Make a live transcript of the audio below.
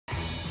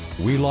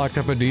We locked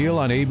up a deal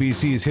on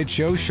ABC's hit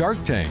show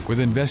Shark Tank with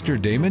investor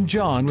Damon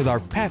John with our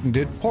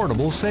patented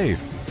portable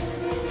safe.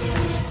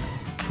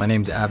 My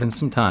name's Avin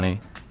Samtani.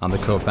 I'm the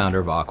co-founder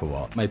of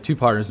AquaVault. My two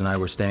partners and I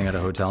were staying at a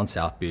hotel in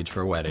South Beach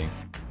for a wedding.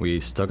 We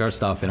stuck our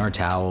stuff in our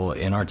towel,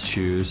 in our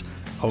shoes,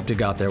 hoped it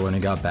got there when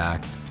it got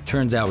back.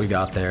 Turns out we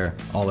got there,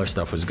 all our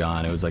stuff was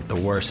gone. It was like the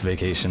worst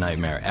vacation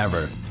nightmare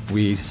ever.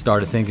 We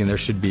started thinking there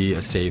should be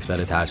a safe that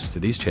attaches to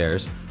these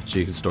chairs so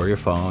you could store your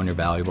phone, your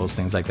valuables,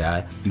 things like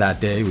that. That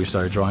day we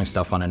started drawing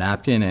stuff on a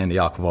napkin and the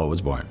AquaVault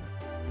was born.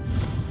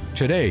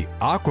 Today,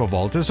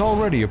 AquaVault is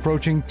already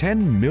approaching $10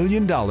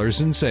 million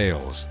in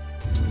sales.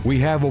 We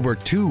have over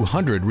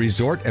 200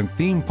 resort and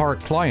theme park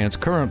clients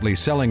currently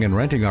selling and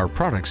renting our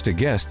products to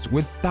guests,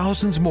 with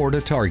thousands more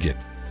to target.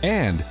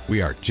 And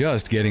we are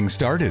just getting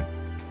started.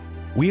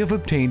 We have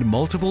obtained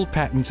multiple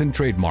patents and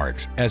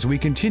trademarks as we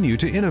continue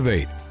to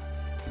innovate.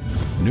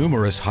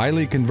 Numerous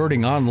highly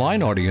converting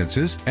online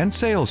audiences and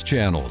sales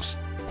channels.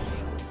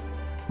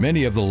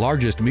 Many of the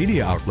largest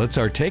media outlets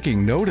are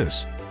taking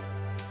notice.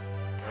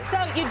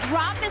 So you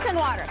drop this in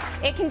water.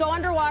 It can go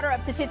underwater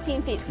up to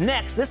 15 feet.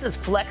 Next, this is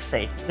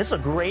FlexSafe. This is a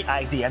great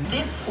idea.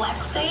 This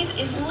FlexSafe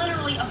is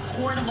literally a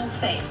portable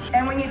safe.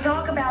 And when you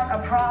talk about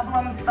a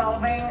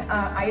problem-solving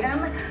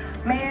item,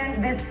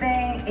 man, this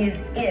thing is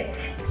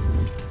it.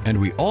 And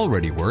we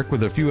already work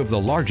with a few of the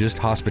largest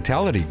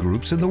hospitality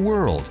groups in the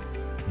world.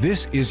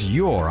 This is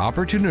your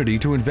opportunity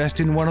to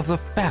invest in one of the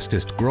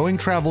fastest growing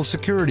travel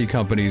security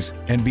companies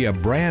and be a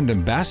brand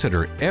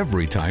ambassador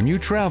every time you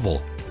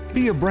travel.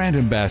 Be a brand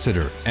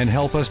ambassador and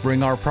help us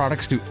bring our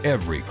products to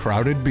every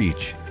crowded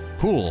beach,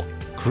 pool,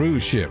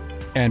 cruise ship,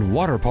 and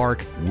water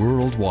park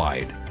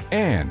worldwide.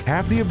 And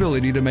have the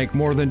ability to make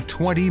more than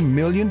 $20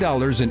 million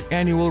in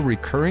annual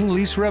recurring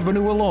lease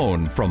revenue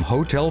alone from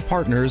hotel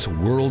partners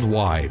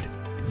worldwide.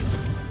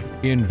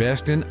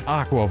 Invest in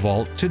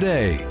AquaVault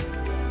today.